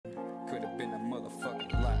been a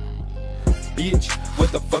motherfucking lie. Bitch,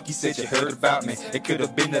 what the fuck you said you heard about me? It could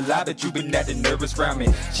have been a lie, but you been acting nervous around me.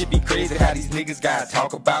 Shit be crazy how these niggas gotta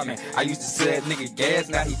talk about me. I used to sell that nigga gas,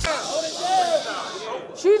 now he...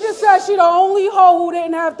 She just said she the only hoe who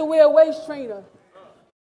didn't have to wear a waist trainer.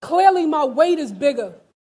 Clearly my weight is bigger.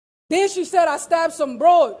 Then she said I stabbed some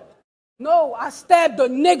broad. No, I stabbed a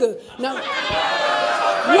nigga. Now,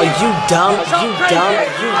 are you dumb? You dumb? You dumb?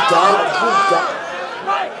 You dumb?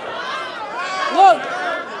 Look.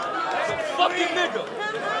 Fucking nigga.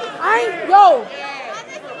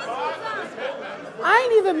 I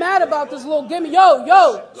ain't even mad about this little gimmick. Yo.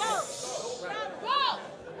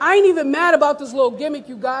 I ain't even mad about this little gimmick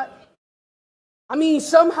you got. I mean,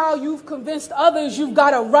 somehow you've convinced others you've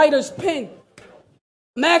got a writer's pen.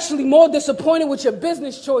 I'm actually more disappointed with your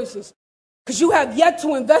business choices because you have yet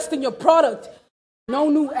to invest in your product. No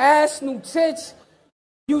new ass, new tits.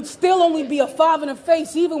 You'd still only be a 5 in the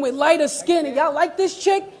face even with lighter skin. And y'all like this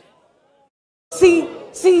chick? See,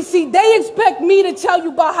 they expect me to tell you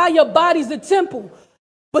about how your body's a temple.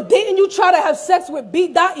 But didn't you try to have sex with B.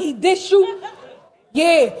 Dot? He dissed you?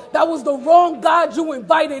 Yeah, that was the wrong God you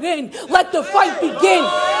invited in. Let the fight begin.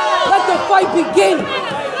 Let the fight begin.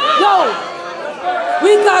 Yo,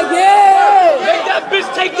 we got, yeah. Make that bitch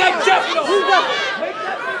take that jet.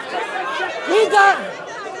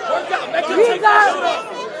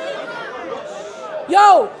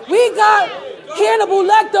 We got Hannibal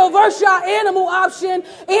Lecter versus your animal option,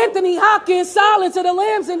 Anthony Hopkins, Silence of the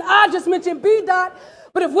Lambs, and I just mentioned B. Dot.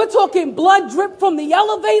 But if we're talking blood drip from the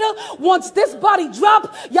elevator, once this body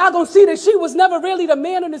drop, y'all gonna see that she was never really the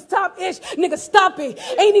man on this top-ish. Nigga, stop it.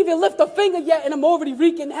 Ain't even lift a finger yet, and I'm already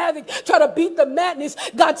wreaking havoc. Try to beat the madness.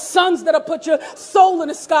 Got sons that'll put your soul in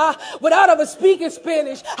the sky without ever speaking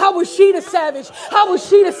Spanish. How was she the savage? How was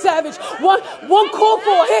she the savage? One call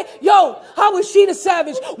for a hit. Yo, how was she the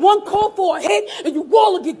savage? One call for a hit, and you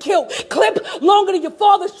all will get killed. Clip longer than your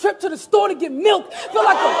father's trip to the store to get milk. Feel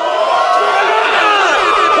like a...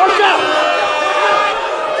 Work out!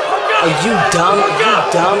 Are you dumb? You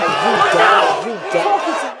dumb? You dumb? You dumb?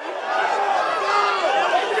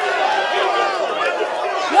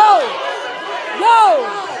 Yo!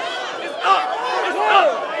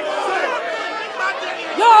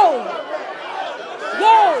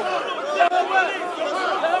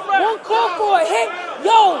 One call for a hit.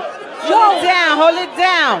 Hold it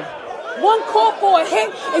down. One call for a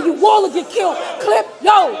hit and you all will get killed. Clip,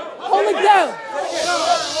 hold it down.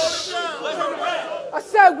 I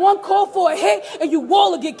said one call for a hit and you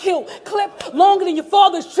all will get killed. Clip longer than your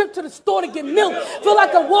father's trip to the store to get milk. Feel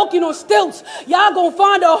like I'm walking on stilts. Y'all gonna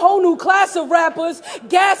find a whole new class of rappers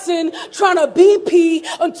gassing, trying to BP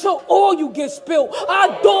until all you get spilled.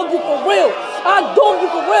 I dog you for real.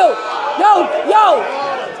 Yo.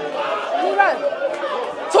 You right.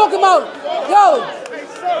 Talking about,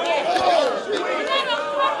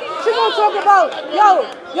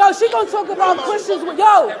 She gonna talk about Christians with,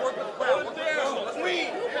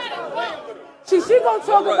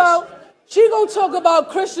 She gonna talk about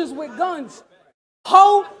Christians with guns.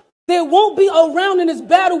 Ho, there won't be a round in this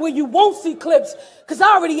battle where you won't see clips. Cause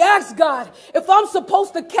I already asked God, if I'm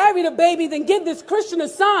supposed to carry the baby, then give this Christian a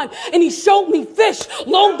sign. And he showed me fish.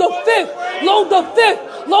 Load the fifth.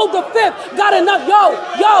 Got enough, yo.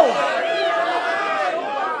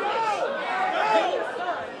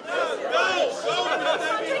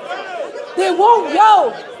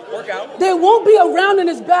 There won't be a round in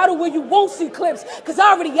this battle where you won't see clips. Because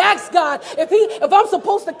I already asked God, if I'm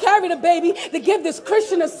supposed to carry the baby, to give this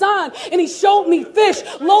Christian a sign. And he showed me fish.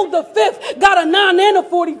 Load the fifth. Got a 9 and a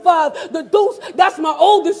 45. The Deuce, that's my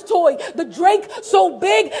oldest toy. The Drake, so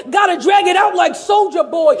big, gotta drag it out like Soldier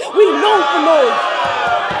Boy. We known for noise.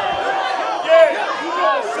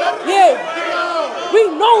 Yeah. We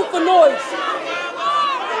known for noise.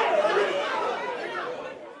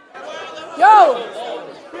 Yo.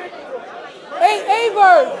 Hey,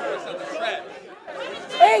 Averb.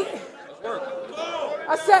 Hey.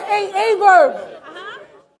 I said, hey, Averb.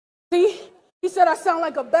 See? He said I sound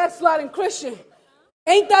like a backsliding Christian.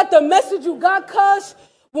 Ain't that the message you got, cuz?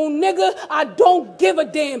 Well, nigga, I don't give a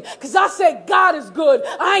damn. Cause I said God is good.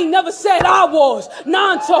 I ain't never said I was.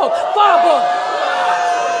 Non-talk. Father.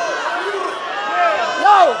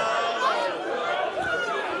 Yo.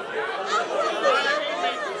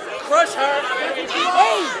 Crush her.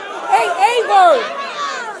 Hey, Averb.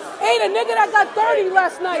 Hey, the nigga that got 30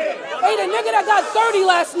 last night.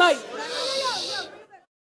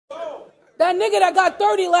 That nigga that got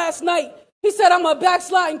 30 last night. He said, I'm a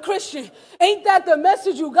backsliding Christian. Ain't that the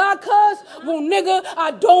message you got, cuz? Well, nigga, I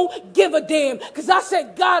don't give a damn. Because I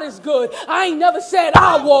said God is good. I ain't never said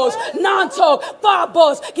I was. Non-talk, 5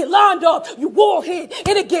 bars, get lined up. You warhead.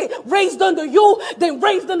 It'll get raised under you, then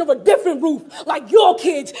raised under a different roof. Like your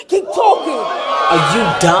kids. Keep talking. Are you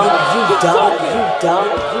dumb? You dumb? You dumb?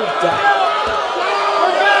 You dumb?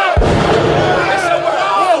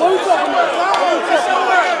 Yeah, what are we talking about?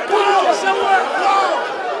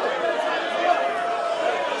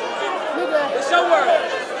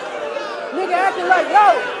 Nigga acting like, yo.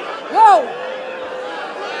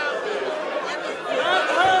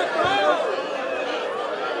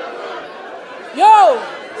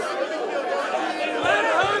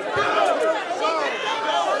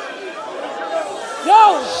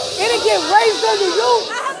 It'll get raised under you.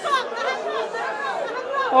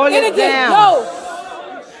 Hold it down.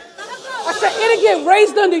 I said it'll get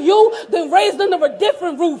raised under you, then raised under a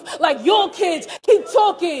different roof. Like your kids. Keep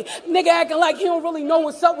talking. Nigga acting like he don't really know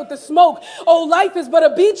what's up with the smoke. Oh, life is but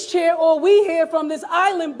a beach chair. All we hear from this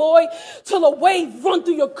island boy till a wave run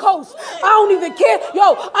through your coast. I don't even care.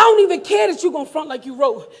 I don't even care that you gonna front like you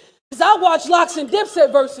wrote. Cause I watch Locks and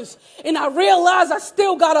Dipset verses, and I realize I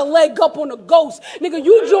still got a leg up on the ghost. Nigga,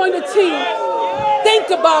 you join the team. Think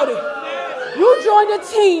about it. You join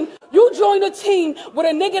the team with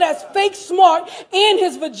a nigga that's fake smart and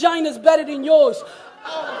his vagina's better than yours.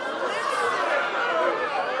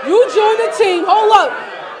 You join the team. Hold up.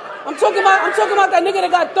 I'm talking about that nigga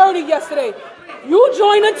that got 30 yesterday. You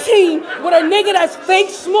join a team with a nigga that's fake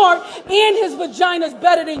smart and his vagina's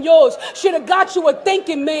better than yours. Should have got you a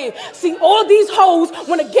thinking man. See, all these hoes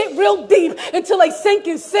want to get real deep until they sink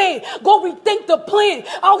in sand. Go rethink the plan.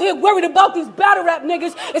 Out here worried about these battle rap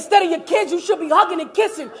niggas. Instead of your kids, you should be hugging and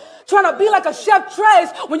kissing. Trying to be like a Chef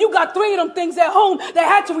Trez when you got 3 of them things at home that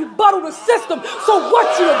had to rebuttal the system. So what,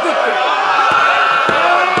 she a victim?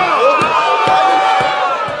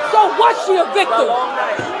 So what, she a victim?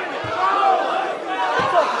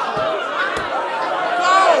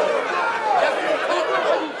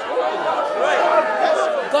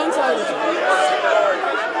 Gun titles.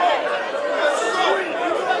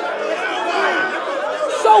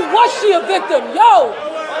 So was she a victim?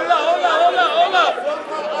 Hold up.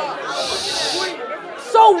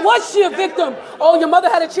 So was she a victim? Oh, your mother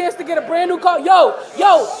had a chance to get a brand new car. Oh.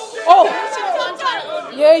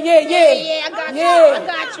 Yeah. I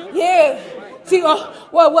got you. Yeah. See,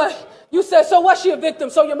 what? You said, so was she a victim?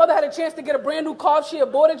 So your mother had a chance to get a brand new car if she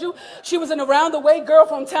aborted you? She was an around-the-way girl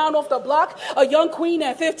from town off the block, a young queen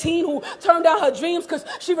at 15 who turned down her dreams because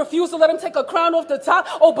she refused to let him take a crown off the top.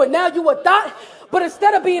 Oh, but now you a thought? But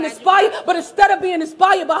instead of being inspired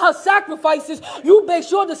by her sacrifices, you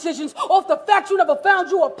base your decisions off the fact you never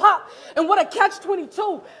found you a pop. And what a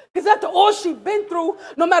catch-22. Because after all she been through,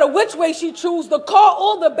 no matter which way she choose, the car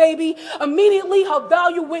or the baby, immediately her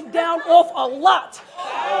value went down off a lot.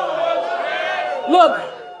 Look.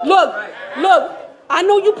 I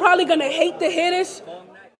know you probably gonna hate to hear this.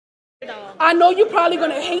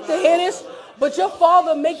 But your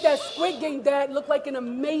father make that Squid Game dad look like an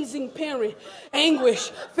amazing parent.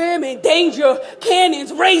 Anguish, famine, danger,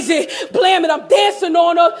 cannons, raise it, blam it, I'm dancing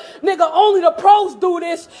on her. Nigga, only the pros do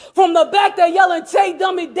this. From the back they're yelling, take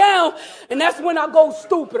dummy down. And that's when I go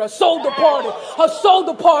stupid. Her soul departed,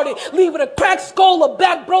 leave with a cracked skull, a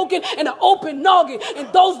back broken, and an open noggin. And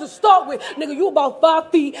those to start with, nigga, you about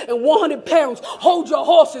 5 feet and 100 pounds. Hold your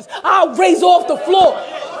horses, I'll raise off the floor.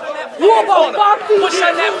 You about 5 feet. Push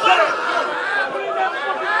on that butter.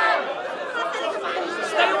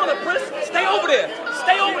 Stay on it, Chris. Stay over there.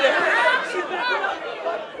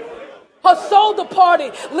 Her soul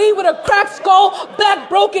departed, leave with a cracked skull, back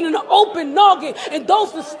broken, and an open noggin. And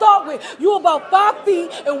those to start with, you about 5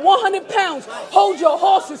 feet and 100 pounds. Hold your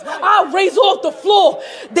horses, I'll raise off the floor.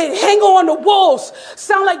 Then hang on the walls.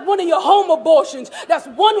 Sound like one of your home abortions. That's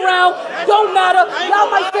 1 round, don't matter.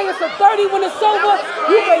 Y'all might say it's a 30 when it's over.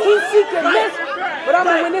 You can heat seek and miss. But I'm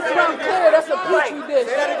gonna win this round clear. That's a petri dish.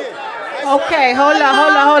 Okay, hold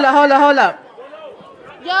up.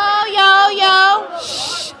 Yo.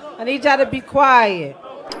 Shh. I need y'all to be quiet.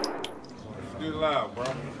 Get loud, bro.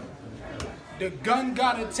 The gun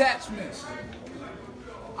got attachments.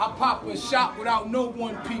 I pop a shot without no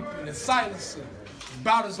one peeping. The silencer,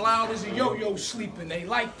 about as loud as a yo-yo sleeping. They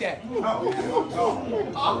like that. That's what's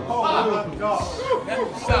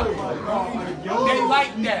up. They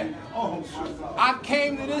like that. I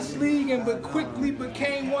came to this league but quickly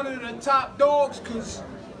became one of the top dogs because,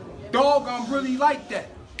 dog, I'm really like that.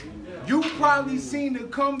 You probably seen the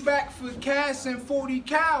comeback for Cass and 40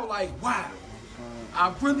 Cal like, wow,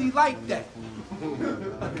 I really like that.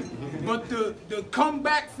 But the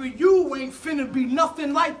comeback for you ain't finna be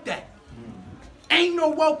nothing like that. Ain't no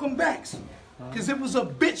welcome backs. Cause it was a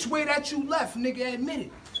bitch way that you left, nigga, admit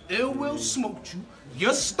it. Ill Will smoked you,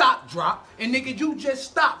 your stock dropped, and nigga, you just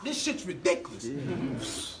stopped. This shit's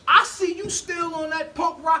ridiculous. I see you still on that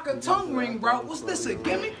punk rocker tongue ring, bro. Was this a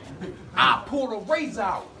gimmick? I pull a razor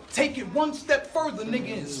out, take it one step further,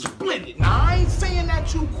 nigga, and split it. Now, I ain't saying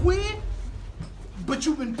that you quit, but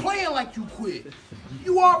you been playing like you quit.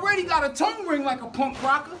 You already got a tongue ring like a punk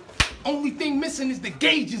rocker. Only thing missing is the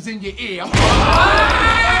gauges in your ear.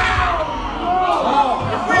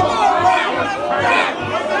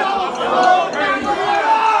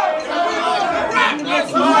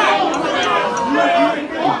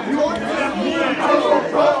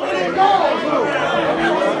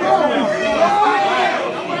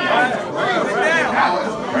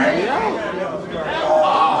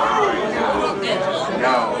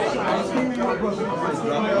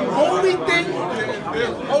 Only thing,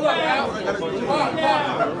 hold up now.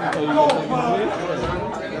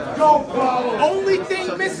 Only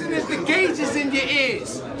thing missing is the gauges in your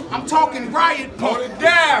ears. I'm talking riot pump. Hold it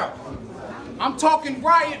down. I'm talking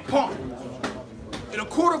riot pump. And a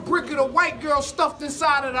quarter brick of the white girl stuffed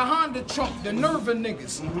inside of the Honda trunk, the Nerva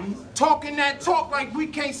niggas. Talking that talk like we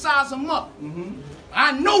can't size them up.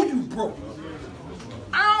 I know you broke.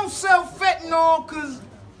 I don't sell fentanyl cause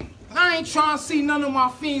I ain't trying to see none of my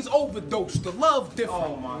fiends overdose. The love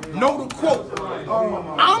different. Know the quote.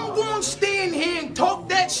 I'm gonna stand here and talk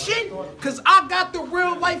that shit cause I got the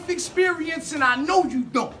real life experience and I know you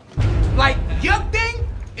don't. Like, your thing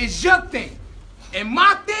is your thing. And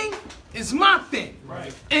my thing is my thing.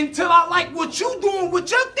 Right. Until I like what you doing with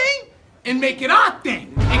your thing and make it our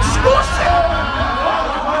thing. Exclusive.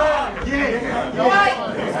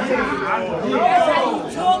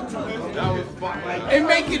 And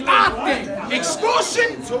make it our thing.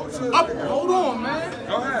 Extortion. Hold on, man.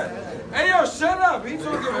 Go ahead. Hey, yo, shut up. He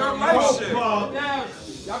talking real life shit.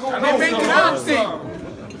 And make it our thing.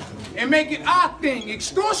 And make it our thing.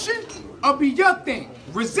 Extortion will be your thing.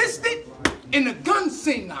 Resist it. In the gun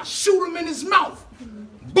scene, I shoot him in his mouth.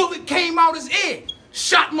 Bullet came out his ear.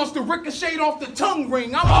 Shot must have ricocheted off the tongue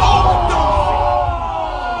ring. I'm all the dumb.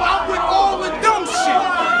 I'm with all the dumb shit.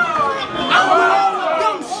 I'm with all the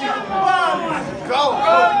dumb shit. Go.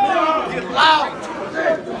 Get loud.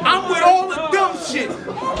 I'm with all the dumb shit.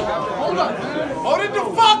 Hold up. Hold it the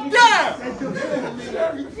fuck down.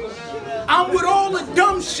 I'm with all the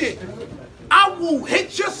dumb shit. I will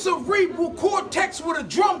hit your cerebral cortex with a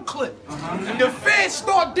drum clip. The feds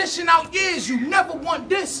start dishing out years. You never want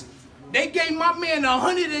this. They gave my man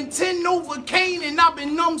 110 Novocaine and I've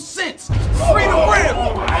been numb since. Free the rib.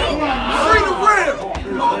 Free the rib.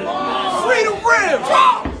 Free the rib.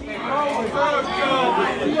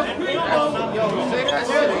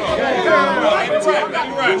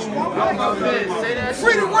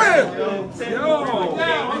 Free the rib.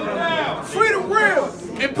 Free the rib.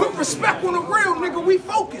 And put respect on the real, nigga, we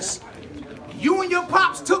focus. You and your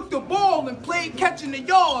pops took the ball and played catch in the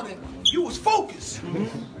yard and you was focused.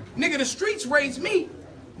 Nigga, the streets raised me.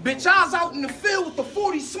 Bitch, I was out in the field with the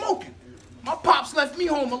 40 smoking. My pops left me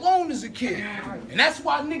home alone as a kid. And that's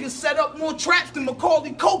why niggas set up more traps than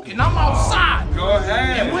Macaulay Culkin. I'm outside. Go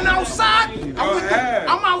ahead. And when outside,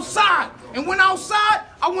 I'm outside. And when outside,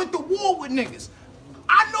 I went to war with niggas.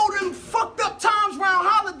 I know them fucked up times around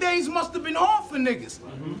holidays must have been hard for niggas.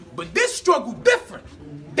 But this struggle different.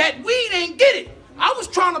 That weed ain't get it. I was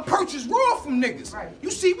trying to purchase raw from niggas.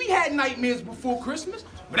 You see, we had nightmares before Christmas,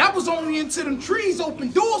 but that was only until them trees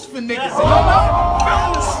opened doors for niggas. And fell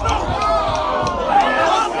in the snow.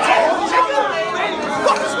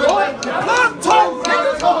 Fuck is what? Blood talk,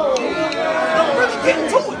 niggas. I'm really getting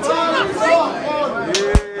to it, too.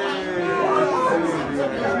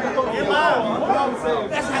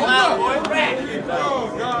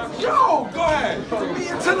 Yo, go ahead.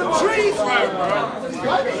 Until them trees,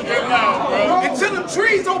 until them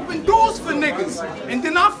trees opened doors for niggas, and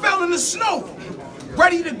then I fell in the snow,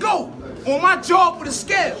 ready to go on my job with a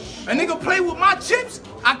scale. A nigga play with my chips,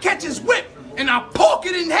 I catch his whip, and I park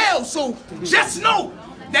it in hell. So just know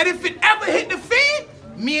that if it ever hit the fan,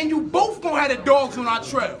 me and you both gonna have the dogs on our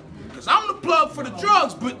trail. Cause I'm the plug for the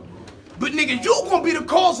drugs, but nigga, you gonna be the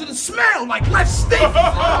cause of the smell. Like, let's stink.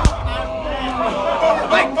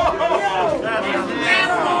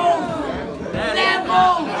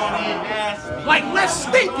 Like, let's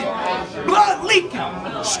stink it. Blood leaking,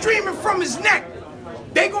 streaming from his neck.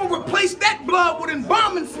 They gonna replace that blood with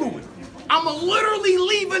embalming fluid. I'ma literally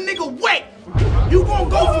leave a nigga wet. You gonna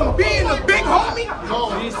go from being a big homie?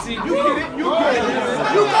 You get it? You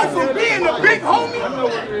go from being a big homie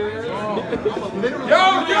Yo,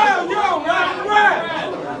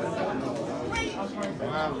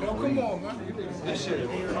 come on, man.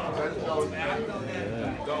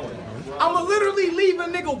 I'ma literally leave a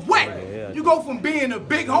nigga wet. You go from being a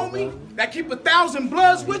big homie that keep 1,000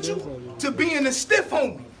 bloods with you to being a stiff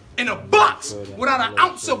homie in a box without an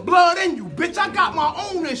ounce of blood in you. Bitch, I got my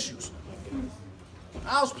own issues.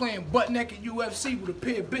 I was playing butt naked UFC with a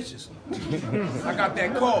pair of bitches. I got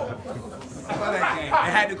that call. I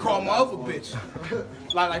had to call my other bitch.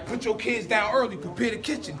 Like put your kids down early, prepare the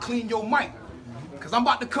kitchen, clean your mic. Cause I'm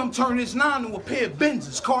about to come turn this 9 to a pair of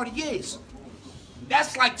Benzes, Cartiers.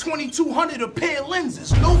 That's like 2,200 a pair of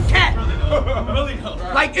lenses, no cap.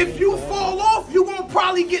 Like if you fall off, you gonna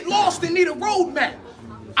probably get lost and need a road map.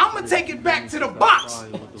 I'ma take it back to the box,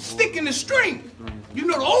 stick in the string. You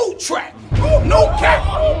know the old track, no cap.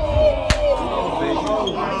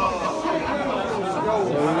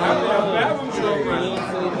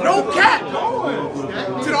 No cap.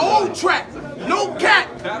 To the old track, no cap.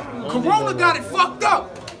 Corona got it fucked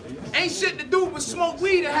up. Ain't shit to do but smoke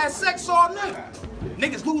weed and have sex all night.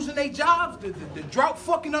 Niggas losing their jobs, the drought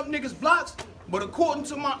fucking up niggas' blocks. But according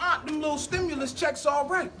to my aunt, them little stimulus checks all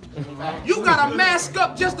right. You gotta mask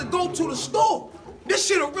up just to go to the store. This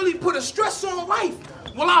shit'll really put a stress on life.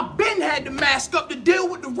 Well, I been had to mask up to deal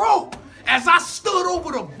with the road. As I stood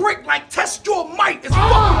over the brick like test your might. It's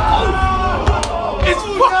fucking over. It's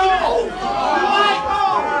fucking over.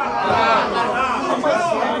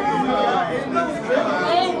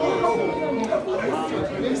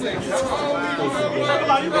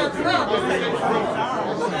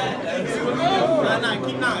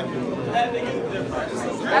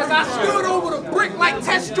 As I stood over the brick like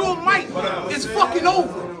test your might, it's fucking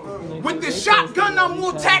over. With the shotgun, I'm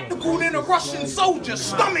more tactical than a Russian soldier.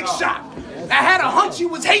 Stomach shot. I had a hunch he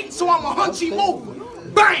was hating, so I'ma hunch him over.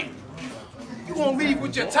 Bang! You gonna leave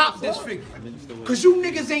with your top disfigured. Cause you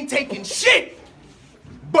niggas ain't taking shit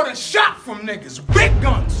but a shot from niggas. Big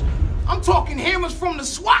guns. I'm talking hammers from the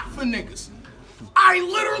SWAT for niggas. I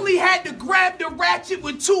literally had to grab the ratchet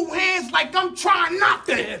with 2 hands like I'm trying not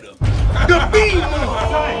to hit him. The beam.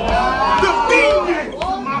 The beam.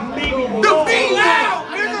 The beam out,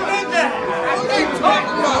 nigga. What they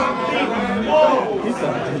talking about?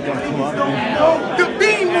 The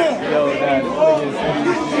beam on.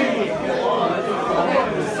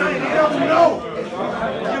 They don't know.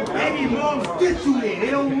 Your baby moms get you there.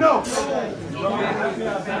 They don't know.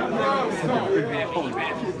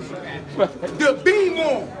 The beam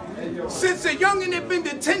on. Since a youngin' had been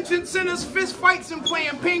detention centers, fist fights, and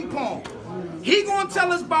playing ping pong. He gonna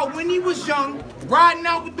tell us about when he was young, riding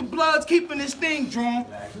out with the Bloods, keeping his thing drawn.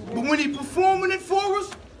 But when he performing it for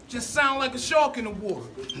us, just sound like a shark in the water.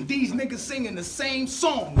 And these niggas singing the same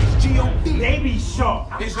song. It's G.O.D. Baby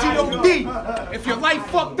shark. It's G.O.D. If your life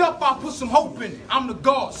fucked up, I'll put some hope in it. I'm the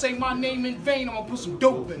God. Say my name in vain, I'm gonna put some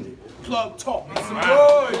dope in it. Plug talk.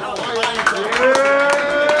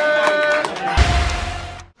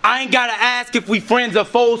 I ain't gotta ask if we friends or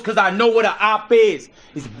foes, cause I know what an op is.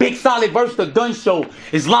 It's Big Solid versus the gun show.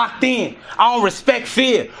 It's locked in. I don't respect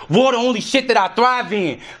fear. War the only shit that I thrive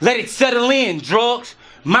in. Let it settle in. Drugs,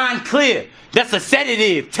 mind clear. That's a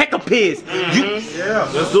sedative. Tech appears. Yeah,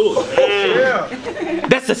 let's do it. Yeah.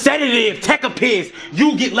 That's a sedative. Tech appears.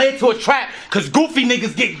 You get led to a trap, cause goofy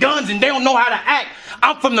niggas get guns and they don't know how to act.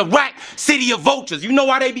 I'm from the rack, city of vultures. You know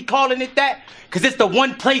why they be calling it that? Cause it's the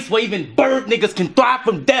one place where even bird niggas can thrive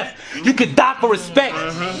from death. You could die for respect.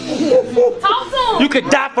 You could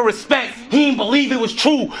die for respect. He ain't believe it was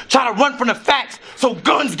true. Try to run from the facts, so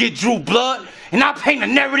guns get drew, blood. And I paint a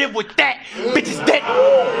narrative with that. Bitch is dead.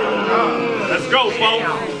 Let's go, folks.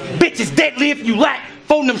 Bitch is deadly if you lack.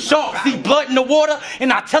 Phone them sharks, see blood in the water,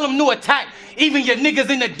 and I tell them to attack. Even your niggas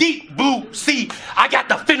in the deep blue sea, I got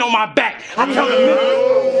the fin on my back. I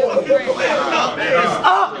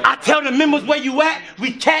tell the members where you at,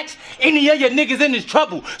 we catch any of your niggas in this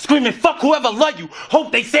trouble. Screaming, fuck whoever love you.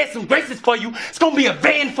 Hope they said some graces for you. It's gonna be a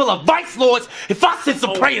van full of vice lords if I send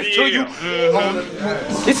some prayers to you.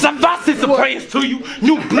 If I send some prayers to you.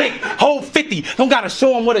 New blick, whole 50. Don't gotta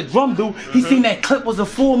show him what a drum do. He seen that clip was a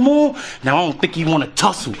full moon. Now I don't think he wanna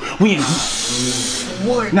tussle.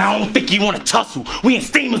 Now I don't think you wanna tussle. We in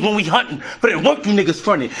steamers when we hunting, but it work you niggas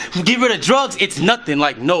fronted. Get rid of drugs, it's nothing.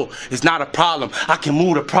 Like no, it's not a problem. I can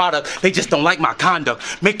move the product. They just don't like my conduct,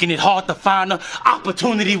 making it hard to find a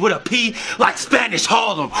opportunity with a P, like Spanish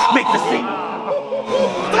Harlem. Make the scene.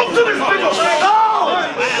 Don't do this nigga.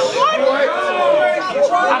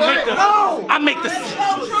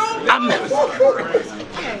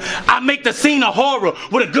 I make make the scene a horror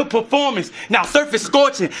with a good performance. Now Surf is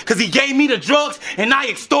scorching, cause he gave me the drugs and I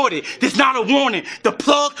extorted. This not a warning, the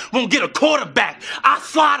plug won't get a quarterback. I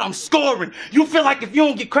slide, I'm scoring. You feel like if you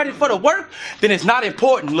don't get credit for the work, then it's not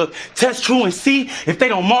important. Look, test true and see if they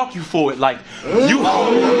don't mark you for it. Like, you...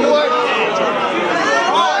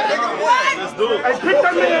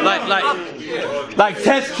 Like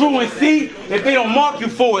test true and see if they don't mark you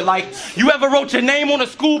for it. Like, you ever wrote your name on a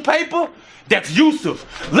school paper? That's Yusuf.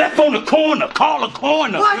 Left on the corner, call a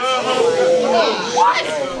corner. What?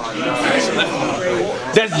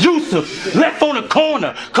 That's Yusuf. Left on the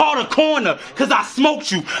corner, call a corner. Cause I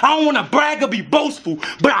smoked you. I don't wanna brag or be boastful,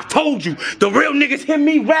 but I told you, the real niggas hear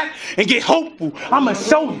me rap and get hopeful. I'ma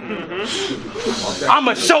show you.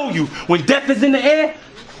 I'ma show you. When death is in the air,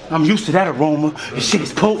 I'm used to that aroma. This shit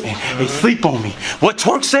is potent. They sleep on me. What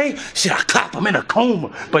Twerk say? Shit, I clap, I'm in a coma.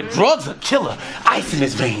 But drugs are killer. Ice in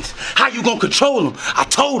his veins. How you gonna control him? I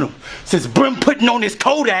told him. Since Brim putting on his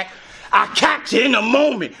Kodak, I capture in a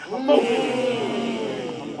moment.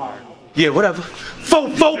 Yeah, whatever.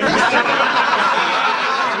 Focus.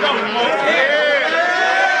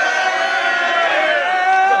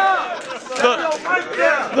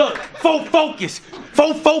 Look, focus.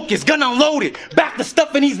 Gun unloaded. Back the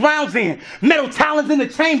stuff in these rounds in. Metal talons in the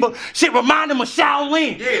chamber. Shit remind him of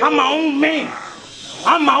Shaolin. I'm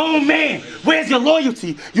my own man. Where's your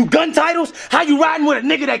loyalty? You gun titles? How you riding with a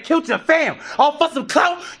nigga that killed your fam? All for some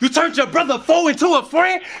clout? You turned your brother foe into a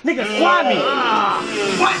friend? Nigga slimy.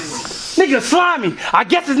 What? Nigga slimy. I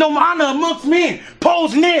guess there's no honor amongst men.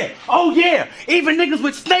 Pose near. Oh yeah. Even niggas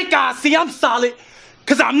with snake eyes see I'm solid.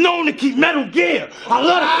 Cause I'm known to keep Metal Gear. I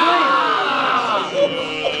love the clan.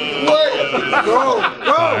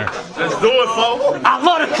 Go. Let's do it, folks. I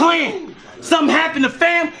love the clan. Something happened to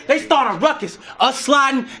fam, they start a ruckus. Us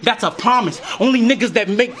sliding, that's a promise. Only niggas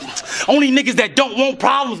that don't want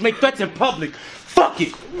problems make threats in public. Fuck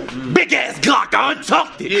it. Big ass Glock, I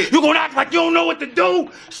untucked it. You gonna act like you don't know what to do?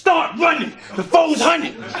 Start running. The foe's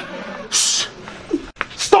hunting. Shh.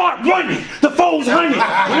 Start running. The foe's hunting. When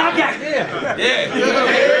I got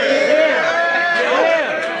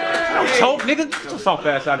Don't choke, nigga. Get your soft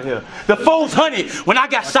ass out of here. The foe's hunted. When I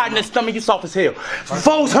got shot in the stomach, you soft as hell.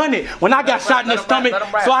 Foe's hunted. When I got shot in the stomach,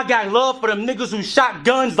 so I got love for them niggas who shot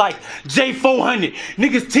guns like J400.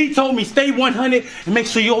 Niggas T told me stay 100 and make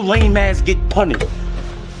sure your lame ass get punted.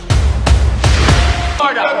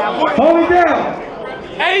 Hold it down.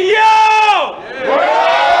 Hey, yo!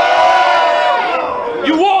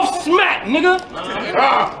 You off smack, nigga.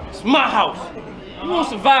 It's my house. You won't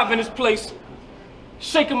survive in this place.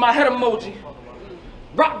 Shaking my head emoji.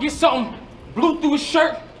 Rock get something blue through his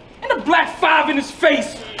shirt and a black 5 in his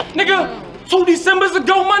face. Nigga, 2 Decembers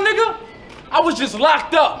ago, my nigga, I was just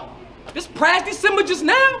locked up. This past December just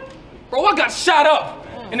now, bro, I got shot up.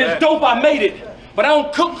 And it's dope I made it. But I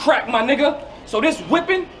don't cook crack, my nigga. So this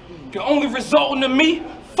whipping can only result in me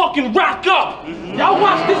fucking rock up. Y'all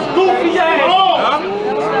watch this goofy ass.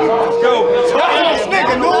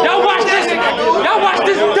 Y'all watch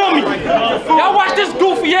this dummy. Y'all watch this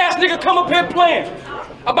goofy ass nigga come up here playing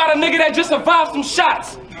about a nigga that just survived some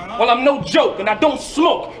shots. Well, I'm no joke and I don't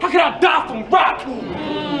smoke. How can I die from rock?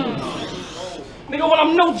 Nigga, well,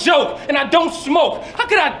 I'm no joke and I don't smoke. How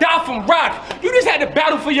can I die from rock? You just had to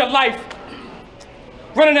battle for your life.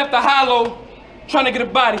 Running after Hollow, trying to get a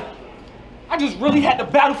body. I just really had to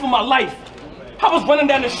battle for my life. I was running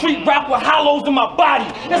down the street, rap with hollows in my body.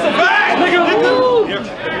 That's a difference,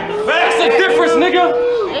 nigga. That's a difference, nigga.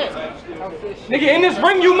 Nigga, in this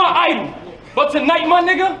ring, you my idol. But tonight, my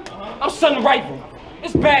nigga, I'm Sun Rifle.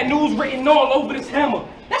 It's bad news written all over this hammer.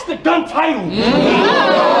 That's the gun title.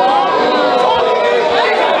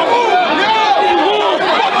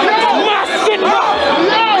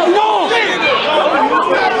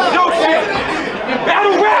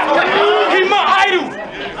 Battle rap, he my idol.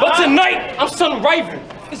 But tonight, I'm Sun Rifle.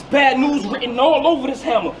 It's bad news written all over this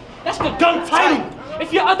hammer. That's the gun title.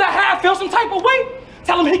 If your other half feels some type of way,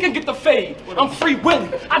 tell him he can get the fade. I'm Free Willy.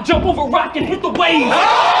 I jump over rock and hit the wave.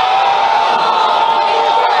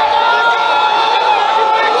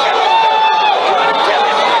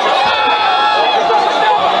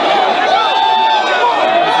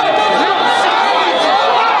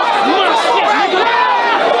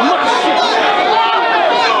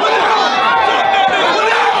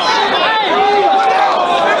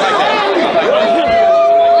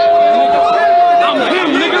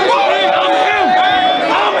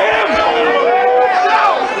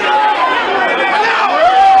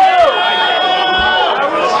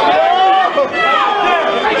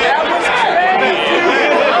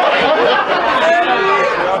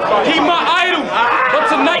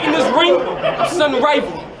 Sun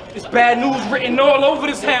Rifle. It's bad news written all over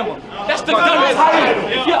this hammer. That's the gun title.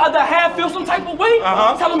 If your other half feels some type of way,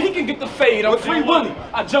 tell him he can get the fade. I'm Free Willy.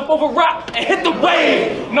 I jump over rock and hit the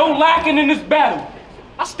wave. No lacking in this battle.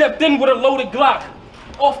 I stepped in with a loaded Glock.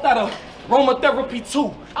 Off that aromatherapy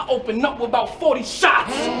too. I opened up with about 40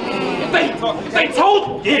 shots. If they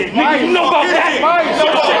told, yeah, nigga, you know about that.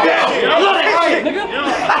 I love that shit, nigga.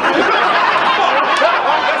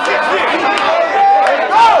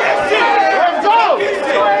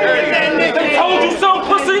 They told you something,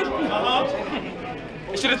 pussy?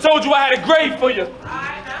 They should have told you I had a grave for you.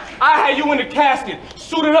 I had you in the casket,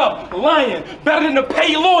 suited up, lying, better than to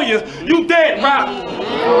pay lawyers. You dead, Rock.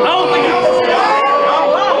 I don't think you...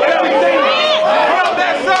 Everything.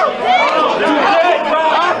 You dead,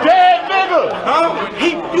 Rock. I'm dead, nigga.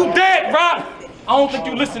 You dead, Rock. I don't think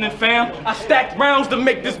you listening, fam. I stacked rounds to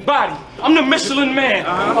make this body. I'm the Michelin man.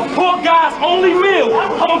 A poor guy's only meal.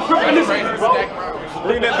 I'm gripping this. Bring that back.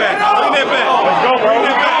 Bring that back. Let's go, bro. Bring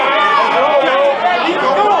that back.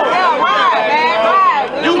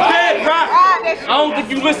 You dead, Rock. I don't think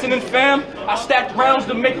you listening, fam. I stacked rounds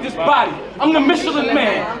to make this body. I'm the Michelin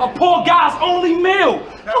man. A poor guy's only meal.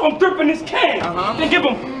 So I'm gripping this can. Then give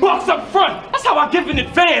him bucks up front. That's how I give in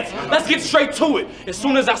advance. Let's get straight to it. As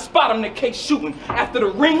soon as I spot him, the case shooting. After the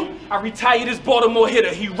ring, I retire this Baltimore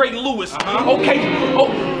hitter. He Ray Lewis.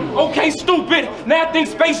 Okay, stupid. Now I think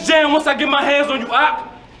Space Jam once I get my hands on you, Ock.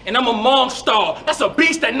 And I'm a monster. That's a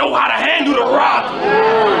beast that know how to handle the rock.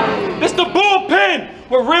 It's the bullpen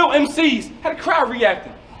where real MCs had a crowd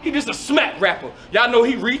reacting. He just a smack rapper. Y'all know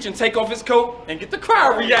he reach and take off his coat and get the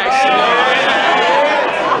crowd reaction. And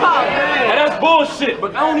that's bullshit,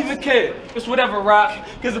 but I don't even care. It's whatever, Rock.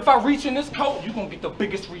 Because if I reach in this coat, you gonna get the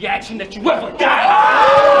biggest reaction that you ever got.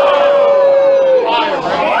 Fire,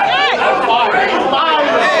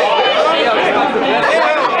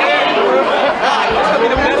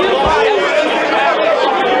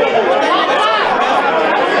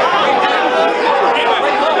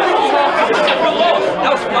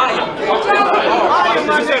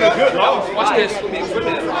 Watch this.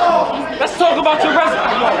 Let's talk about your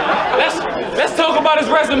resume. Let's talk about his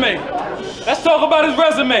resume. Let's talk about his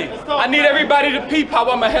resume. I need everybody to peep how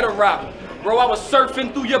I'm ahead of Rock. Bro, I was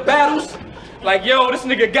surfing through your battles. Like, yo, this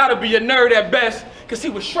nigga gotta be a nerd at best, cause he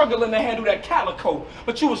was struggling to handle that calico.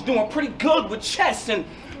 But you was doing pretty good with chess. And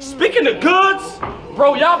speaking of goods,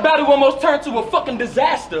 bro, y'all battle almost turned to a fucking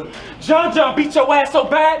disaster. John beat your ass so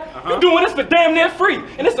bad, you doing this for damn near free.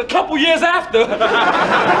 And it's a couple years after.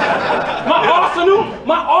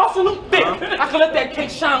 My arsenal thick. I can let that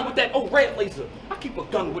cake shine with that old red laser. I keep a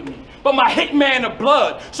gun with me. But my hitman of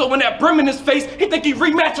blood. So when that brim in his face, he think he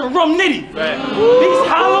rematching Rum Nitty.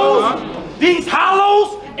 These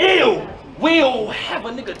hollows, ill. We'll have a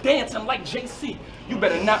nigga dancing like JC. You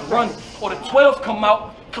better not run, or the 12 come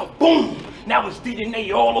out, kaboom! Now it's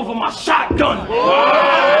DNA all over my shotgun.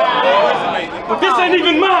 But this ain't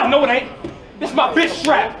even mine, no it ain't. This my bitch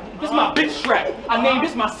strap. This my bitch strap. I named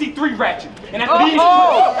this my C3 ratchet. And after these...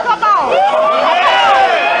 come on!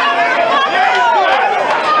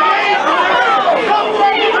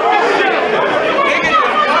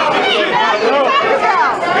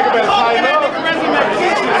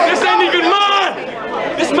 This ain't even mine!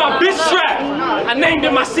 This is my bitch strap. I named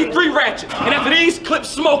it my C3 ratchet. And after these clips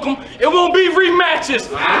smoke them, it won't be rematches.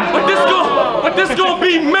 But this gonna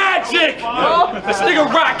be magic. This nigga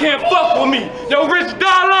Rock can't fuck with me. Yo, Rich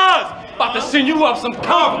Dollars, about to send you up some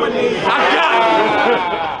company.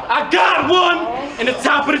 I got one in the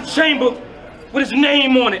top of the chamber with his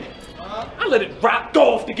name on it. I let it rock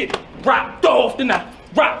off to get rocked off, then I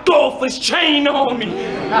rocked off his chain on me.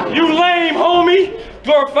 You lame, homie.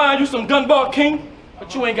 Glorifying you some gunbar king,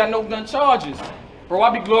 but you ain't got no gun charges. Bro, I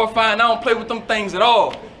be glorifying, I don't play with them things at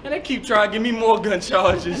all. And they keep trying to give me more gun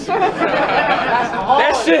charges.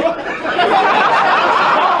 That shit.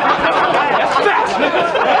 That's facts, nigga.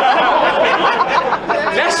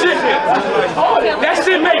 That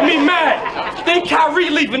shit make me mad. Think Kyrie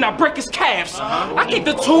leaving, I break his calves. I keep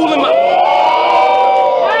the tool in my...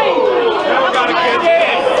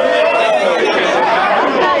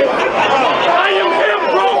 I am him,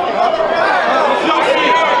 bro.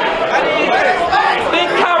 Think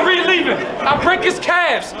Kyrie leaving, I break his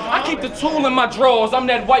calves. I keep the tool in my drawers. I'm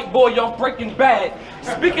that white boy off Breaking Bad.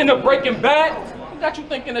 Speaking of Breaking Bad, what got you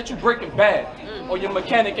thinking that you Breaking Bad? Or your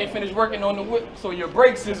mechanic ain't finished working on the whip, so your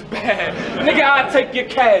brakes is bad. Nigga, I'll take your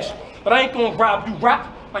cash, but I ain't gonna rob you, Rock.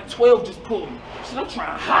 Like 12 just pulled me. Shit, I'm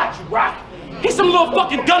trying to hide you, Rock. He's some little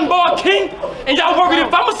fucking gunbar king, and y'all worried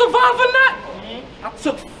if I'ma survive or not? I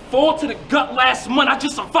took 4 to the gut last month. I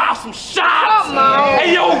just survived some shots.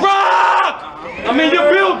 Hey, yo, Rock! I'm in your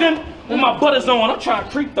building When my butter's on, I'm trying to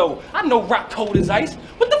creep though. I know rock cold as ice.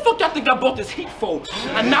 What the fuck y'all think I bought this heat for?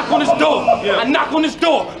 I knock on his door. I knock on his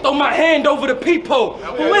door. Throw my hand over the peephole.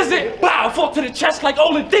 Who is it? Bow, fall to the chest like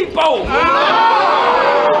Oladipo.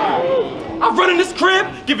 I run in this crib,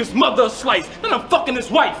 give his mother a slice. Then I'm fucking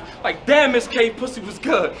his wife. Like, damn, Miss K, pussy was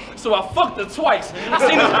good. So I fucked her twice. I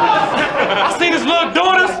seen his little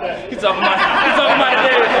daughters. He talking about it. He talking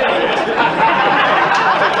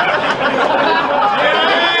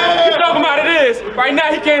about it is. Right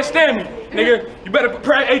now, he can't stand me. Nigga, you better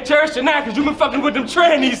prepare a church tonight, cause you been fucking with them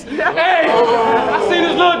trannies. Hey, I seen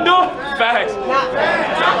his little daughter. Facts.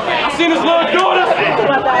 I seen his little daughters.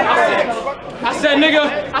 I said,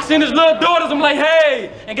 nigga, I seen his little daughters. I'm like,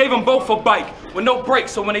 hey, and gave them both a bike with no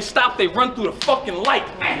brakes. So when they stop, they run through the fucking light.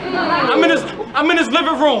 I'm in his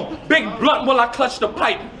living room, big blunt while I clutch the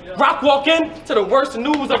pipe. Rock walk in to the worst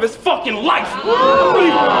news of his fucking life.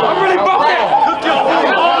 I'm really about that.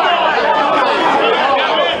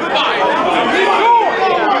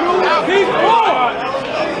 He's gone.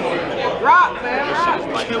 Rock, man.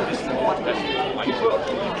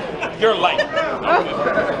 You're light.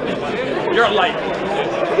 You're light.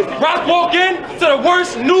 Rock walk in to the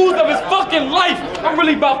worst news of his fucking life. I'm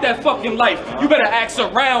really about that fucking life. You better ask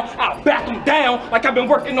around. I'll back him down like I've been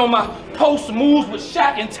working on my post moves with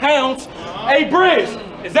Shaq and Towns. Hey, Briz,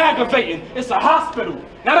 it's aggravating. It's a hospital,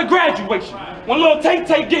 not a graduation. When little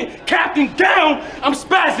Tay-Tay get captain down, I'm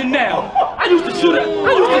spazzing now. I used to shoot it.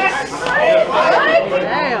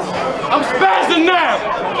 I'm spazzing now.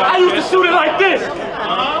 I used to shoot it like this.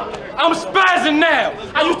 I'm spazzing now.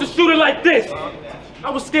 I used to shoot it like this. I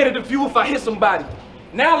was scared of the view if I hit somebody.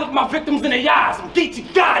 Now look my victims in the eyes. I'm Geechee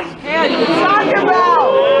Gotti. Hell, you talking about?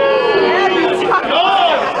 Hell, you talking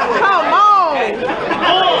about? Come on.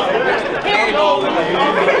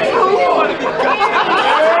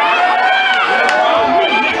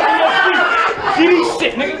 See these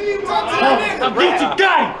shit, nigga. I'm Geechee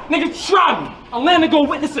Gotti. Nigga, try me. I'll land to go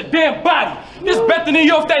witness a damn body. This Bethany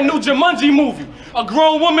off that new Jumanji movie. A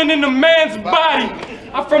grown woman in a man's body.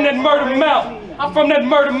 I'm from that Murder Mount.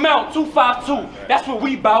 252. That's what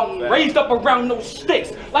we bout. Raised up around those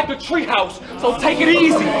sticks like a treehouse. So take it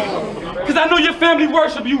easy. Cause I know your family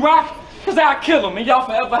worship you, Rock. Cause I kill him and y'all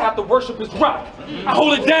forever have to worship his rock. I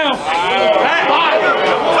hold it down.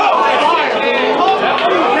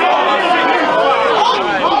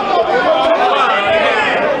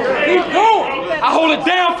 I hold it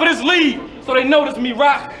down for this lead. So they notice me,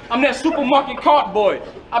 Rock. I'm that supermarket cart boy.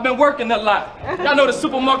 I've been working a lot. Y'all know the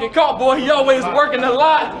supermarket cart boy, he always working a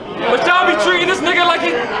lot. But y'all be treating this nigga like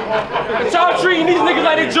y'all treating these niggas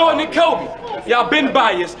like they Jordan and Kobe. Y'all been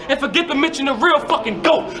biased. And forget to mention the real fucking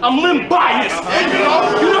GOAT. I'm Lim biased.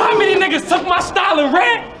 You know how many niggas took my style and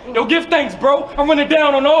ran? Yo, give thanks, bro. I'm running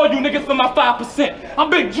down on all you niggas for my 5%. I'm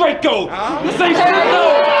Big Draco. This ain't shit,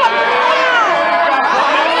 though.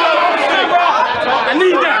 I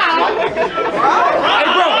need that.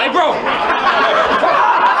 Hey, bro.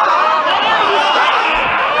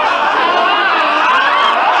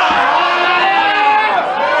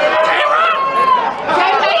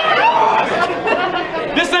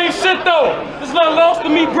 This ain't shit though. This is not lost to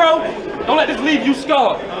me, bro. Don't let this leave you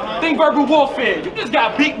scarred. Think verbal warfare. You just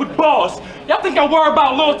got beat with balls. Y'all think I'm worried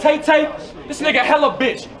about little Tay-Tay? This nigga hella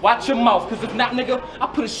bitch. Watch your mouth, cause if not, nigga, I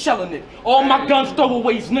put a shell in it. All my guns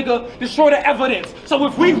throwaways, nigga. Destroy the evidence. So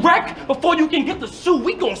if we wreck, before you can get the suit,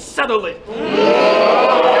 we gon' settle it.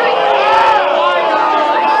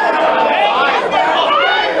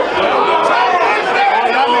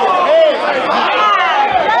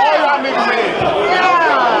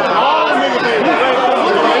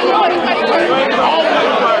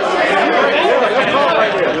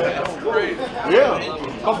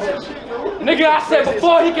 Nigga, I said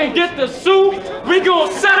before he can get the suit, we gon'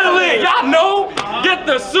 settle it. Y'all know? Get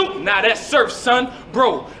the suit. Nah, that's surf, son.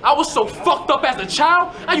 Bro, I was so fucked up as a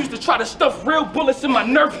child, I used to try to stuff real bullets in my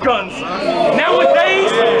Nerf guns.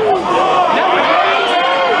 Nowadays,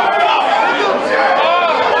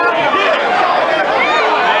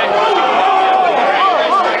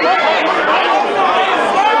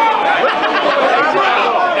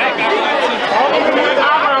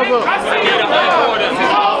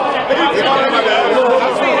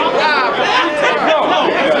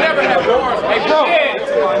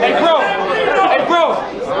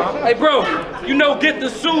 Hey bro, you know get the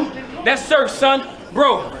suit? That's surf, son.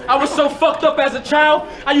 Bro, I was so fucked up as a child,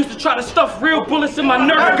 I used to try to stuff real bullets in my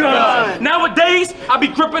Nerf guns. Nowadays, I be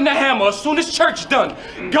gripping the hammer as soon as church done.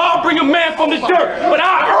 God bring a man from the dirt, but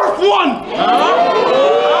I earth one!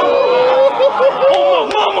 Oh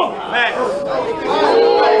my mama! I earth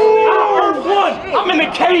one! I'm in the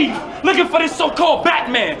cave, looking for this so-called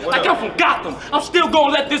Batman. Like I'm from Gotham. I'm still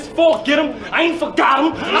gonna let this fork get him. I ain't forgot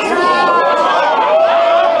him.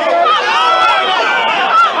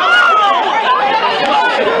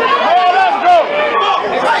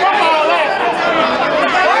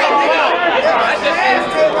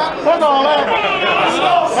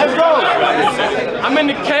 Let's go. I'm in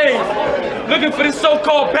the cave, looking for this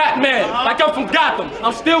so-called Batman. Like I'm from Gotham.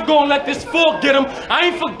 I'm still gonna let this fork get him. I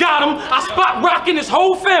ain't forgot him. I spot rocking his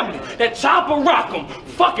whole family. That chopper rock him.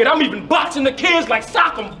 Fuck it, I'm even boxing the kids like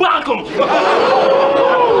sock 'em, block 'em. I'm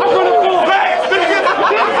running full back.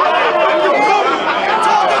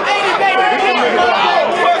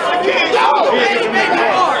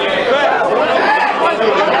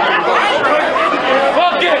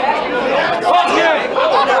 Fuck it! Fuck it!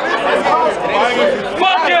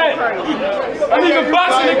 Fuck it! I'm even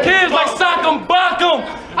boxing the kids like sock 'em, block 'em.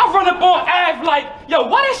 I run up on Av like, yo,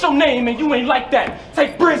 what is your name and you ain't like that?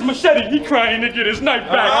 Take Briz Machete, he crying to get his knife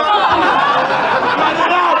back.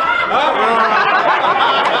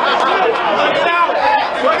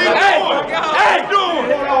 Hey!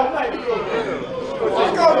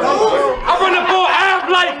 I run up on Av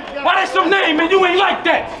like, why that's your name and you ain't like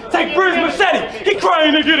that? Take Briz Machete, he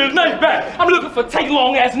crying to get his knife back. I'm looking for Take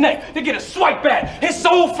Long Ass Neck to get a swipe back. His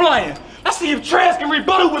soul flying. Let's see if Trans can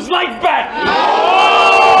rebuttal his life back.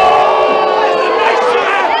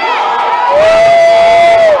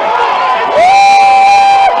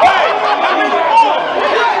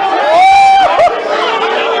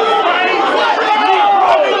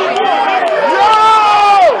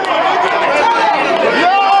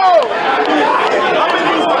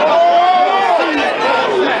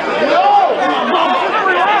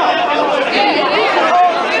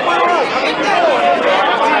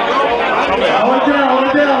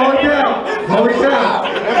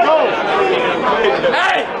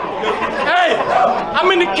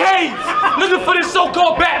 Looking for this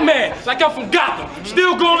so-called Batman, like I'm from Gotham.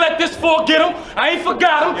 Still gonna let this fork get him. I ain't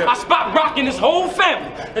forgot him. I spot rocking his whole family.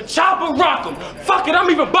 The chopper rock him. Fuck it, I'm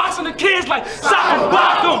even boxing the kids like sock 'em,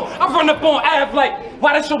 block 'em. I run up on Av like,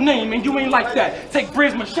 why that's your name and you ain't like that? Take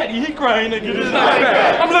Briz Machete, he crying to get his knife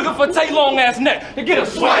back. I'm looking for Take Long Ass Neck to get a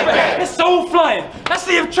swipe back. His soul flying. Let's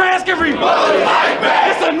see if Trans can rebuttal his life back.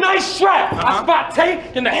 It's a nice trap. I spot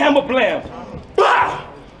Tate in the hammer blam. Bah!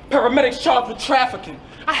 Paramedics charged with trafficking.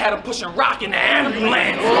 I had him pushing rock in the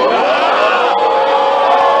ambulance. On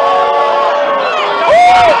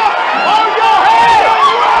your head!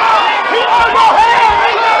 He on your head!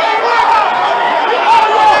 He on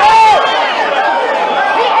your head!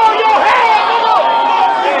 He on your head!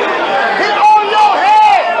 He on your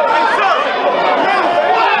head!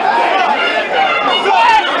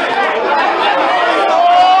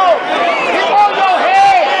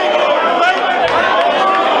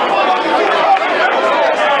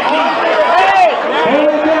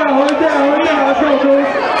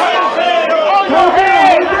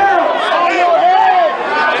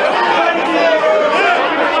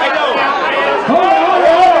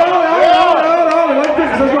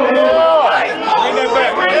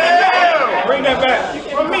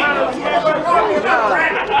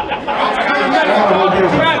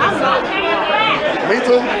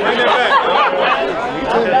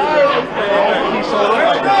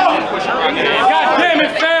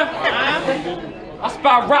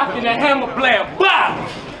 By rocking the hammer blam, blah!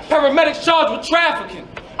 Paramedics charged with trafficking.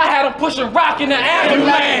 I had him pushing rock in the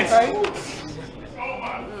ambulance.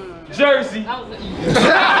 Jersey.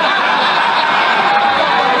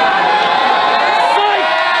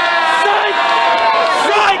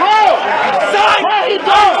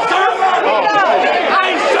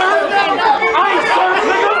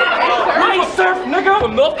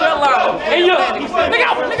 From North Carolina. And your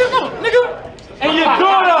nigga. And your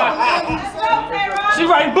daughter. She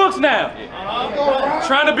writing books now.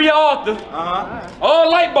 Trying to be an author. All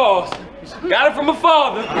light bulbs. Got it from her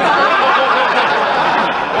father.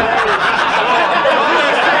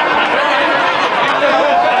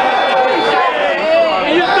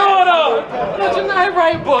 And your daughter. She's not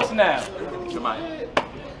writing books now.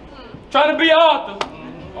 Trying to be an author.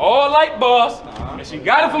 All light bulbs. And she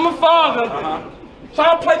got it from her father.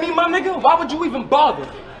 Trying to play me, my nigga? Why would you even bother?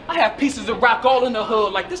 I have pieces of rock all in the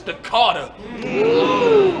hood like this the Carter.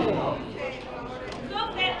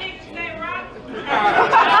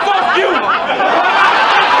 Fuck you!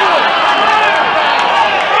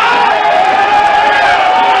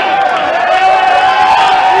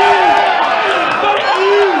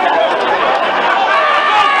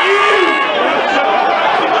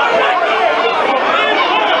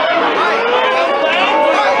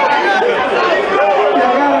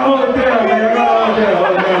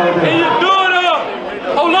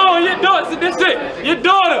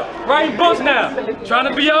 writing books now. Trying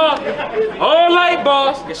to be all light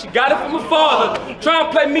boss. Yeah, she got it from her father. Trying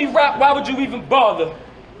to play me rap, why would you even bother?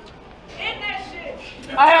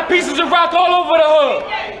 I have pieces of rock all over the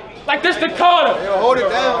hood. Like this the Carter. Yo, hold it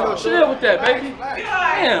down. Chill with that, baby.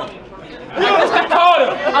 Damn. Like this the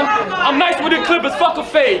Carter. I'm nice with the clippers, fuck a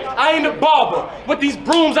fade. I ain't a barber. With these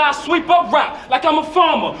brooms, I sweep up rock like I'm a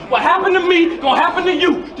farmer. What happened to me, gonna happen to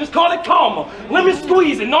you. Just call it karma. Lemon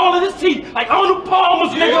squeeze and all of this tea, like Arnold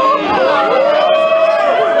Palmer's, nigga.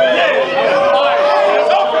 Yeah. All right.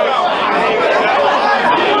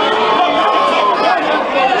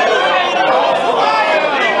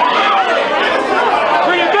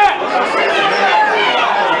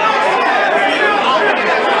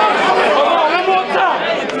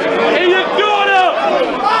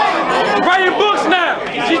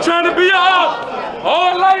 Trying to be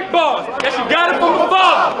all light boss. Yeah, she got it from her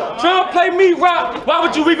father. Trying to play me rock, why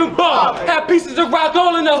would you even bother? Have pieces of rock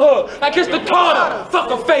all in the hood, like it's the Carter. Fuck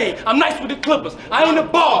a fade, I'm nice with the clippers. I ain't a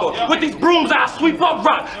barber. With these brooms, I sweep up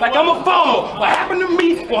rock, like I'm a farmer. What happened to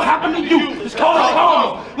me, what happened to you? Just call it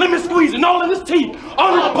karma. Lemon squeeze and all in his teeth.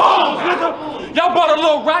 On the palms, nigga. Y'all bought a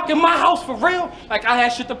little rock in my house for real? Like I had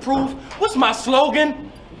shit to prove? What's my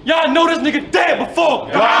slogan? Y'all know this nigga dead before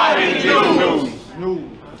God is news.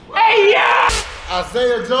 Hey, yeah!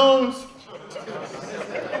 Isaiah Jones.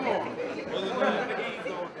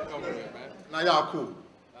 Now y'all cool.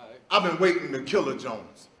 I've been waiting to kill a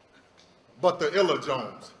Jones, but the iller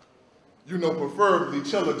Jones. You know, preferably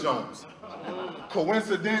Chiller Jones.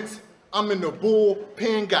 Coincidence? I'm in the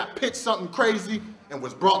bullpen, got pitched something crazy, and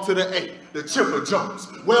was brought to the A, the Chipper Jones.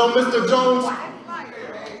 Well, Mr.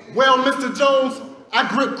 Jones, I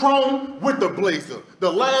grip chrome with the blazer. The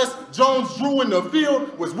last Jones drew in the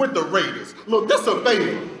field was with the Raiders. Look, this a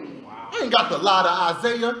favor. I ain't got to lie to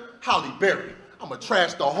Isaiah, Halle Berry. I'ma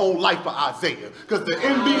trash the whole life of Isaiah. Cause the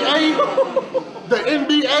NBA,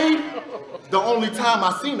 the only time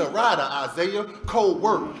I seen a ride of Isaiah, cold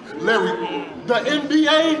word. Larry, the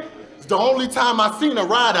NBA, the only time I seen a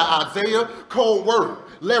ride of Isaiah, cold word.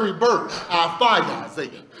 Larry Bird, I fire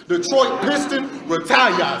Isaiah. Detroit Piston,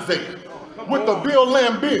 retire Isaiah. With the Bill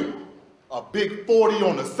Lambier, a big 40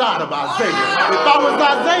 on the side of Isaiah. If I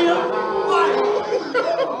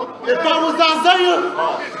was Isaiah,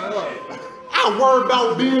 I worry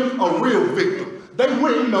about being a real victim. They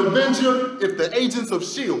wouldn't avenge you if the agents of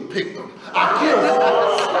S.H.I.E.L.D. picked them. I killed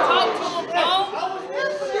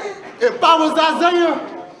them. If I was Isaiah,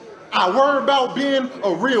 I worry about being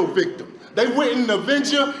a real victim. They wouldn't avenge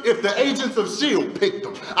you if the agents of S.H.I.E.L.D. picked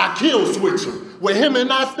them. I kill switcher. Where him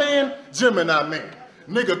and I stand, Gemini man.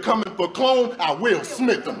 Nigga coming for clone, I will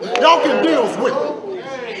Smith him. Y'all can deals with him.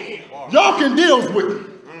 Y'all can deals with him.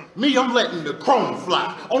 Me, I'm letting the chrome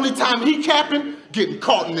fly. Only time he capping, getting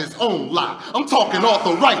caught in his own lie. I'm talking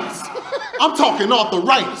arthritis.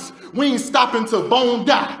 We ain't stopping till bone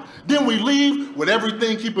die. Then we leave with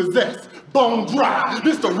everything he possessed. Bone dry.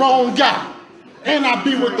 This the wrong guy. And I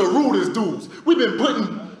be with the rudest dudes. We've been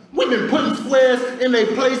putting squares in their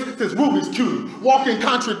place since Rubik's Cube. Walking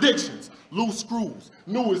contradictions. Loose screws.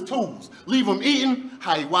 Newest tools. Leave him eating.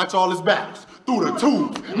 How he watch all his backs. Through the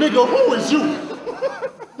tubes. Nigga, who is you?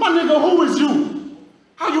 My nigga, who is you?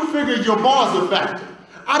 How you figure your bars are factor?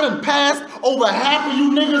 I done passed over half of you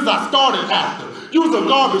niggas I started after. You's a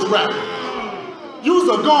garbage rapper.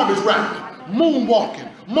 Moonwalking.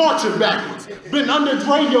 Marching backwards. Been under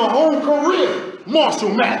Dre your whole career. Marshall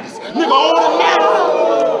Mathers. Nigga, all that matters.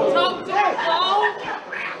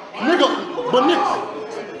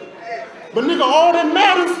 Nigga, all that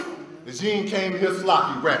matters is you ain't came here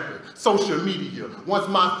sloppy rapping. Social media. Once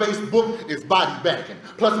my Facebook is body bagging.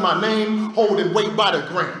 Plus my name holding weight by the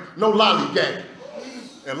gram. No lollygagging.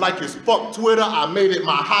 And like it's fuck Twitter, I made it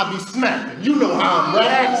my hobby snapping. You know how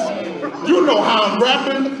I'm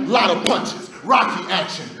rapping. Lot of punches. Rocky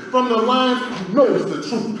action. From the lines, you know it's the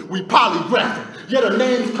truth. We polygraphing. Yeah, the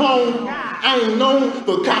name's clone. I ain't known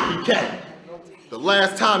for copycat. The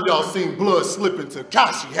last time y'all seen blood slip into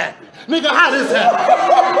Kashi happy. Nigga, how this happen?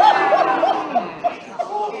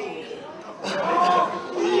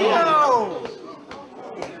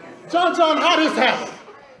 John, how this happen?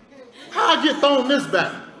 How I get thrown this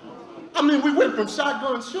battle? I mean, we went from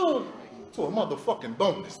shotgun shoot to a motherfucking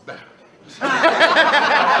bonus battle.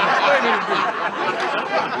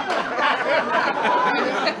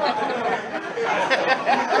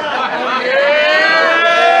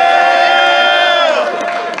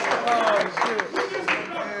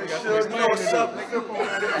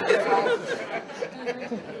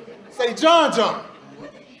 Say, John,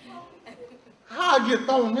 how I get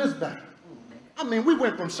thrown this battle? I mean, we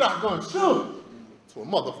went from shotgun shoot to a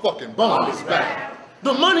motherfucking bonus battle.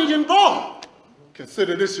 the money involved.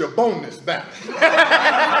 Consider this your bonus battle.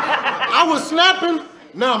 I was snapping,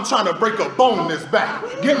 now I'm trying to break a bone this battle.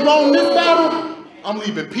 Get wrong this battle, I'm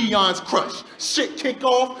leaving peons crushed. Shit kick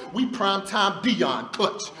off, we primetime Dion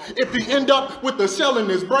clutch. If he end up with a shell in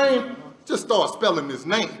his brain, just start spelling his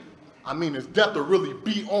name. I mean, his death will really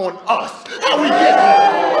be on us. How we get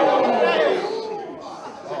here?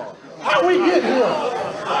 How we get here?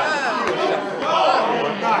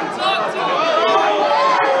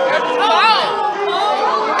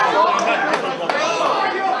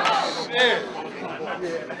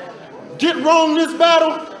 Get wrong this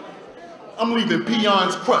battle, I'm leaving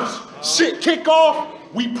peons crushed. Shit kick off,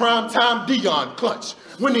 we primetime Dion clutch.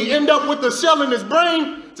 When he end up with a shell in his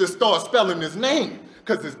brain, just start spelling his name,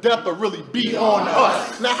 cause his death will really be on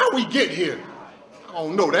us. Now how we get here? I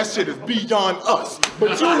don't know, that shit is beyond us.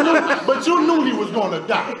 But you knew he was gonna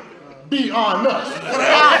die. Beyond us. What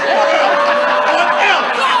else?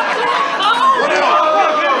 What else?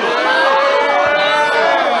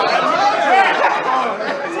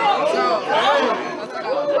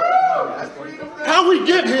 How we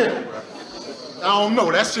get here? I don't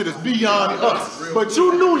know, that shit is beyond us. But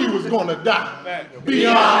you knew he was gonna die.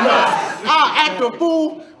 Beyond us. I act a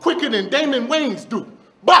fool quicker than Damon Wayans do.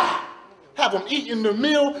 Bah! Have him eating the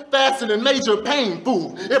meal faster than Major Payne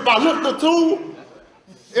food. If I lift the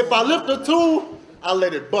tool, I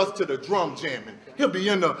let it bust to the drum jamming. He'll be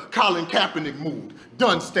in the Colin Kaepernick mood,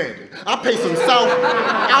 done standing. I'll pay some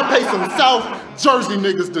South Jersey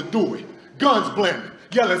niggas to do it. Guns blending,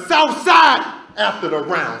 yelling South Side after the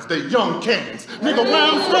rounds. They young cannons. Nigga, where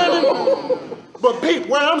I'm standing, but Pete,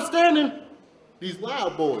 where I'm standing, these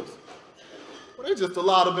loud boys, well, they just a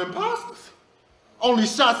lot of imposters. Only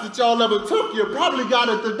shots that y'all ever took, you probably got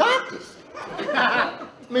at the doctors. I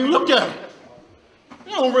mean, look at them.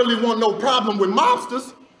 They don't really want no problem with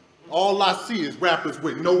mobsters. All I see is rappers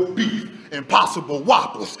with no beef, impossible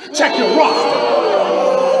whoppers. Check your roster.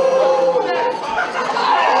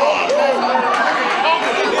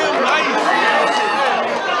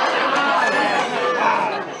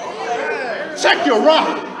 Check your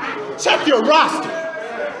roster. Check your roster.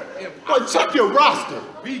 Boy, check your roster.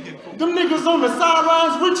 Them niggas on the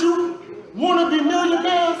sidelines with you, wanna be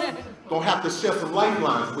millionaires, gonna have to share some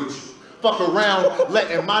lifelines with you. Fuck around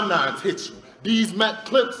letting my nines hit you. These Mac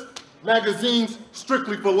clips, magazines,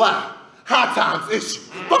 strictly for life. High Times issue.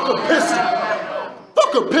 Fuck a pistol.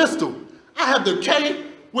 Fuck a pistol. I have the K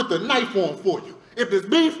with the knife on for you. If it's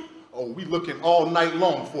beef, oh, we looking all night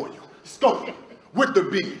long for you. Scope with the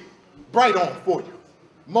beef. Bright on for you.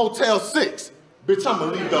 Motel 6. Bitch, I'ma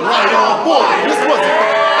leave the light on for you.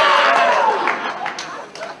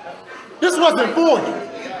 This wasn't for you.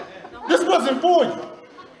 This wasn't for you.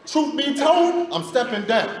 Truth be told, I'm stepping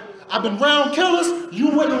down. I've been round killers, you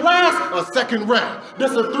wouldn't last a second round.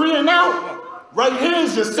 This a 3 and out, right here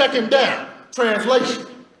is your second down. Translation,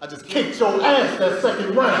 I just kicked your ass that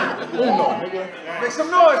second round. You know, nigga. Make some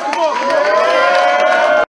noise, come on, come on.